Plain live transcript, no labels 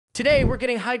Today, we're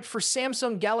getting hyped for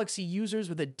Samsung Galaxy users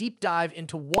with a deep dive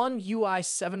into One UI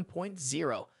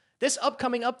 7.0. This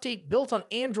upcoming update, built on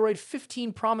Android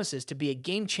 15, promises to be a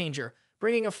game changer,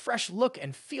 bringing a fresh look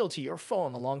and feel to your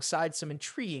phone alongside some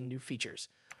intriguing new features.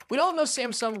 We all know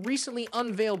Samsung recently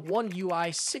unveiled One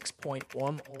UI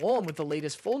 6.1 along with the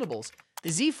latest foldables, the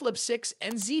Z Flip 6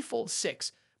 and Z Fold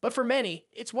 6. But for many,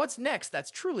 it's what's next that's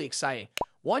truly exciting.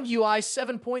 One UI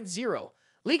 7.0.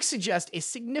 Leaks suggest a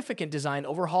significant design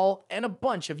overhaul and a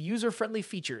bunch of user-friendly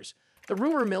features. The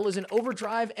rumor mill is in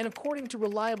overdrive, and according to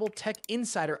reliable tech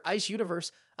insider Ice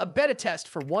Universe, a beta test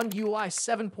for One UI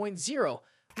 7.0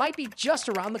 might be just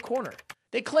around the corner.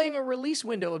 They claim a release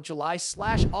window of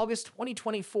July/August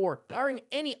 2024, barring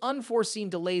any unforeseen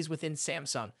delays within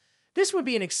Samsung. This would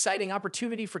be an exciting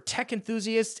opportunity for tech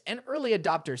enthusiasts and early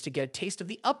adopters to get a taste of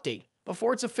the update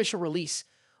before its official release.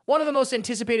 One of the most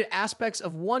anticipated aspects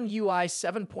of One UI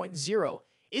 7.0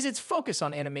 is its focus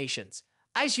on animations.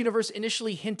 Ice Universe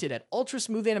initially hinted at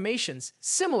ultra-smooth animations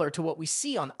similar to what we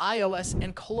see on iOS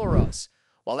and ColorOS.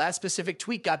 While that specific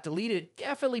tweak got deleted, it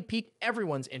definitely piqued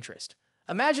everyone's interest.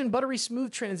 Imagine buttery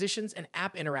smooth transitions and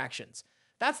app interactions.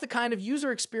 That's the kind of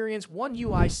user experience One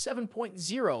UI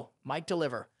 7.0 might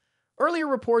deliver. Earlier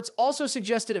reports also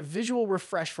suggested a visual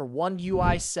refresh for One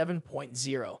UI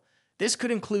 7.0. This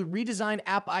could include redesigned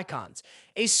app icons,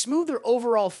 a smoother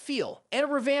overall feel, and a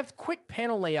revamped quick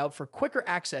panel layout for quicker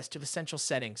access to essential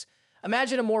settings.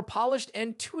 Imagine a more polished and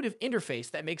intuitive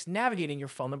interface that makes navigating your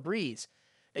phone a breeze.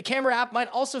 The camera app might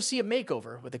also see a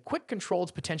makeover, with the quick controls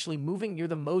potentially moving near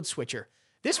the mode switcher.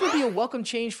 This would be a welcome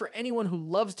change for anyone who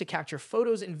loves to capture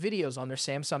photos and videos on their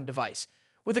Samsung device.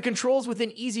 With the controls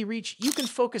within easy reach, you can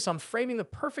focus on framing the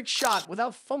perfect shot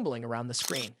without fumbling around the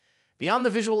screen. Beyond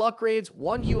the visual upgrades,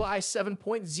 One UI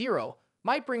 7.0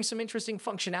 might bring some interesting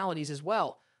functionalities as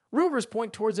well. Rumors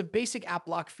point towards a basic app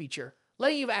lock feature,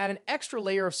 letting you add an extra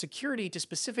layer of security to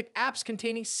specific apps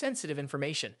containing sensitive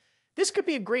information. This could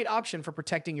be a great option for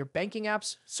protecting your banking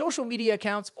apps, social media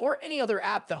accounts, or any other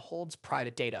app that holds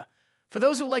private data. For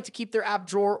those who like to keep their app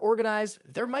drawer organized,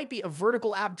 there might be a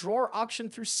vertical app drawer option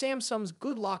through Samsung's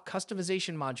Good Lock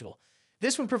customization module.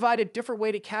 This would provide a different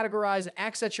way to categorize and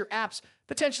access your apps,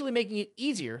 potentially making it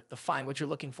easier to find what you're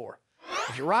looking for.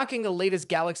 If you're rocking the latest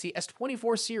Galaxy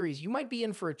S24 series, you might be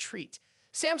in for a treat.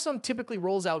 Samsung typically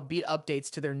rolls out beta updates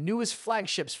to their newest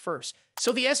flagships first,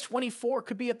 so the S24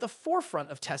 could be at the forefront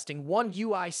of testing One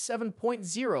UI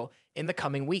 7.0 in the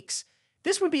coming weeks.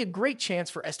 This would be a great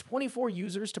chance for S24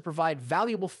 users to provide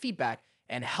valuable feedback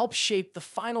and help shape the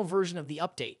final version of the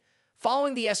update.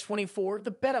 Following the S24, the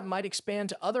beta might expand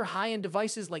to other high-end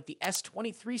devices like the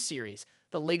S23 series,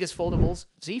 the latest foldables,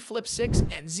 Z Flip 6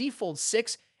 and Z Fold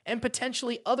 6, and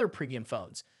potentially other premium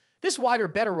phones. This wider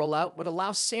beta rollout would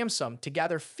allow Samsung to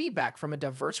gather feedback from a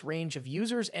diverse range of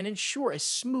users and ensure a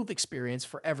smooth experience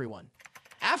for everyone.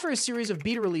 After a series of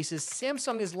beta releases,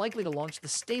 Samsung is likely to launch the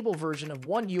stable version of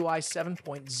One UI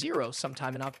 7.0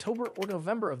 sometime in October or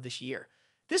November of this year.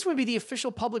 This would be the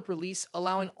official public release,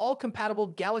 allowing all compatible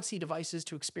Galaxy devices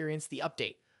to experience the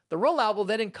update. The rollout will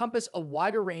then encompass a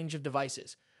wider range of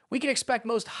devices. We can expect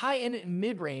most high-end and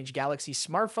mid-range Galaxy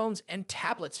smartphones and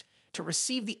tablets to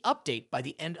receive the update by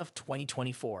the end of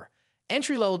 2024.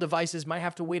 Entry-level devices might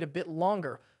have to wait a bit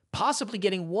longer, possibly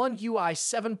getting One UI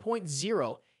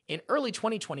 7.0 in early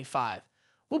 2025.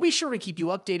 We'll be sure to keep you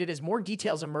updated as more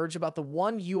details emerge about the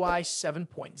One UI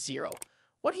 7.0.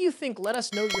 What do you think? Let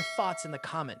us know your thoughts in the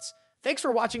comments. Thanks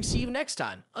for watching. See you next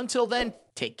time. Until then,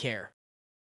 take care.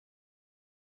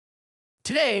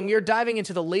 Today, we are diving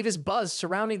into the latest buzz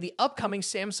surrounding the upcoming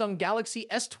Samsung Galaxy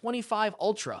S25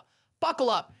 Ultra.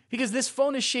 Buckle up, because this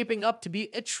phone is shaping up to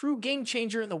be a true game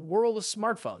changer in the world of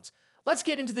smartphones. Let's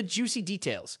get into the juicy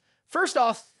details. First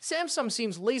off, Samsung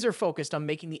seems laser focused on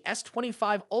making the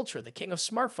S25 Ultra the king of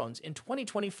smartphones in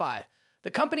 2025. The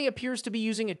company appears to be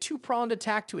using a two-pronged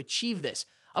attack to achieve this,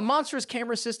 a monstrous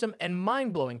camera system and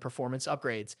mind-blowing performance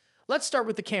upgrades. Let's start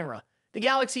with the camera. The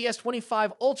Galaxy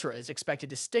S25 Ultra is expected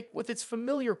to stick with its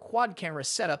familiar quad-camera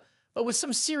setup, but with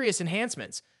some serious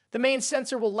enhancements. The main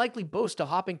sensor will likely boast a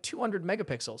hopping 200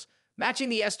 megapixels, matching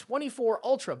the S24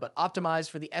 Ultra but optimized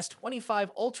for the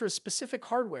S25 Ultra's specific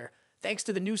hardware, thanks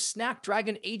to the new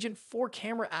Snapdragon Agent 4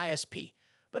 camera ISP.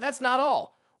 But that's not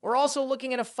all. We're also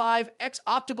looking at a 5x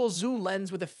optical zoom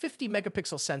lens with a 50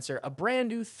 megapixel sensor, a brand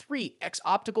new 3x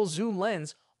optical zoom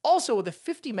lens, also with a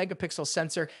 50 megapixel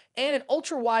sensor, and an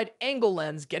ultra-wide angle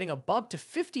lens getting a bump to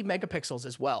 50 megapixels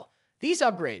as well. These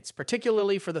upgrades,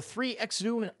 particularly for the 3x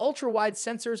zoom and ultra-wide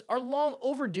sensors, are long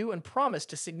overdue and promise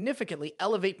to significantly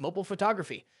elevate mobile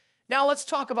photography. Now let's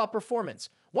talk about performance.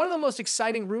 One of the most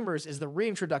exciting rumors is the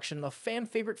reintroduction of a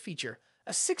fan-favorite feature,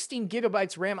 a 16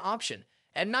 gigabytes RAM option,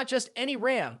 and not just any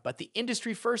RAM, but the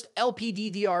industry-first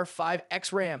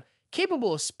LPDDR5X RAM,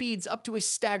 capable of speeds up to a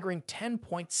staggering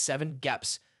 10.7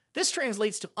 GePs. This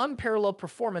translates to unparalleled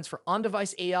performance for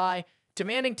on-device AI,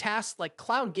 demanding tasks like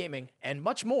cloud gaming, and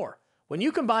much more. When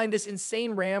you combine this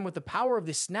insane RAM with the power of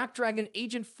the Snapdragon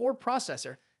Agent 4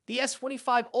 processor, the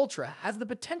S25 Ultra has the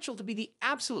potential to be the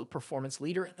absolute performance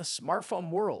leader in the smartphone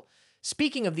world.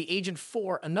 Speaking of the Agent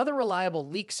 4, another reliable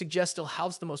leak suggests it'll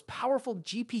house the most powerful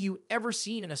GPU ever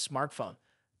seen in a smartphone.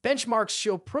 Benchmarks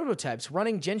show prototypes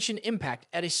running Genshin Impact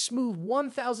at a smooth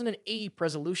 1080p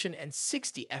resolution and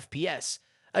 60 FPS,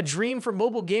 a dream for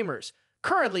mobile gamers.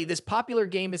 Currently, this popular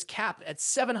game is capped at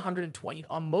 720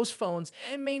 on most phones,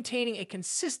 and maintaining a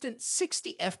consistent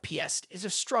 60 FPS is a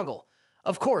struggle.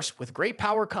 Of course, with great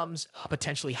power comes a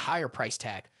potentially higher price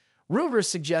tag. Rumors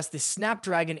suggest the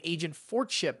Snapdragon Agent 4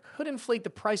 chip could inflate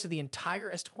the price of the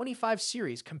entire S25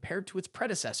 series compared to its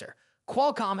predecessor.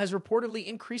 Qualcomm has reportedly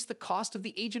increased the cost of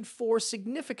the Agent 4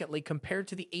 significantly compared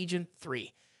to the Agent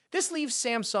 3. This leaves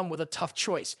Samsung with a tough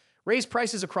choice: raise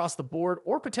prices across the board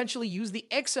or potentially use the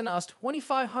Exynos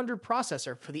 2500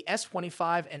 processor for the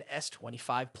S25 and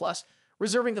S25 Plus,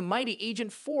 reserving the mighty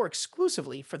Agent 4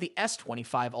 exclusively for the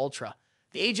S25 Ultra.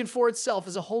 The Agent 4 itself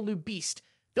is a whole new beast,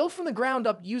 built from the ground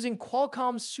up using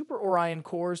Qualcomm's Super Orion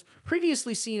cores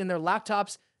previously seen in their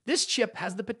laptops. This chip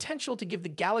has the potential to give the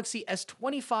Galaxy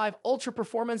S25 Ultra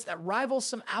performance that rivals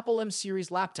some Apple M series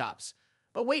laptops.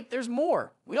 But wait, there's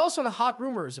more. We also have hot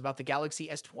rumors about the Galaxy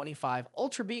S25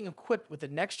 Ultra being equipped with the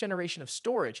next generation of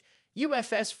storage,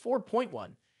 UFS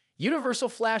 4.1. Universal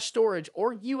Flash Storage,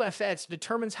 or UFS,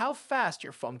 determines how fast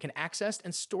your phone can access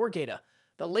and store data.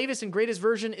 The latest and greatest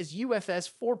version is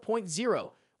UFS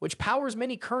 4.0, which powers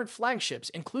many current flagships,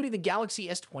 including the Galaxy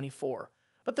S24.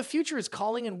 But the future is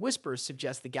calling, and whispers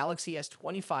suggest the Galaxy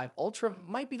S25 Ultra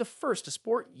might be the first to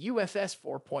sport UFS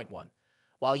 4.1.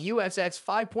 While UFS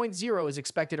 5.0 is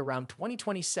expected around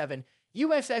 2027,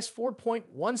 UFS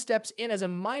 4.1 steps in as a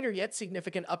minor yet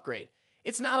significant upgrade.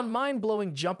 It's not a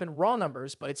mind-blowing jump in raw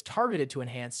numbers, but it's targeted to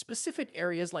enhance specific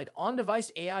areas like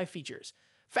on-device AI features.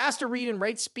 Faster read and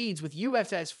write speeds with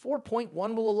UFS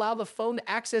 4.1 will allow the phone to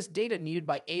access data needed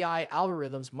by AI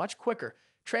algorithms much quicker,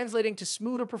 translating to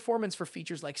smoother performance for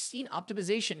features like scene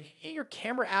optimization in your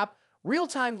camera app,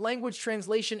 real-time language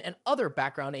translation, and other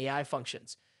background AI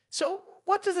functions. So,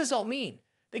 what does this all mean?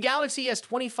 The Galaxy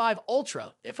S25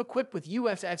 Ultra, if equipped with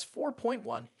UFS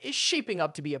 4.1, is shaping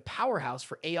up to be a powerhouse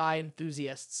for AI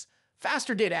enthusiasts.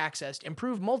 Faster data access,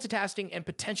 improved multitasking, and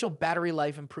potential battery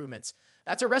life improvements.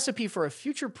 That's a recipe for a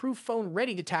future-proof phone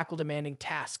ready to tackle demanding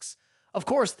tasks. Of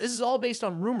course, this is all based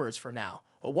on rumors for now,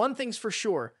 but one thing's for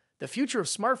sure: the future of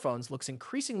smartphones looks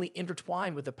increasingly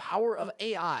intertwined with the power of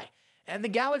AI, and the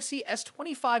Galaxy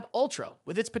S25 Ultra,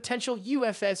 with its potential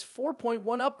UFS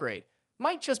 4.1 upgrade,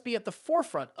 might just be at the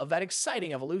forefront of that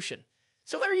exciting evolution.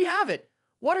 So there you have it.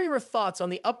 What are your thoughts on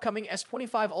the upcoming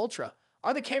S25 Ultra?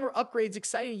 Are the camera upgrades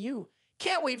exciting you?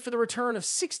 Can't wait for the return of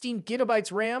 16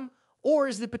 gigabytes RAM? Or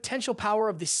is the potential power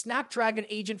of the Snapdragon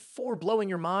Agent 4 blowing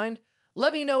your mind?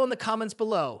 Let me know in the comments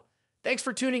below. Thanks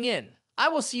for tuning in. I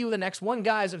will see you in the next one,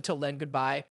 guys. Until then,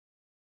 goodbye.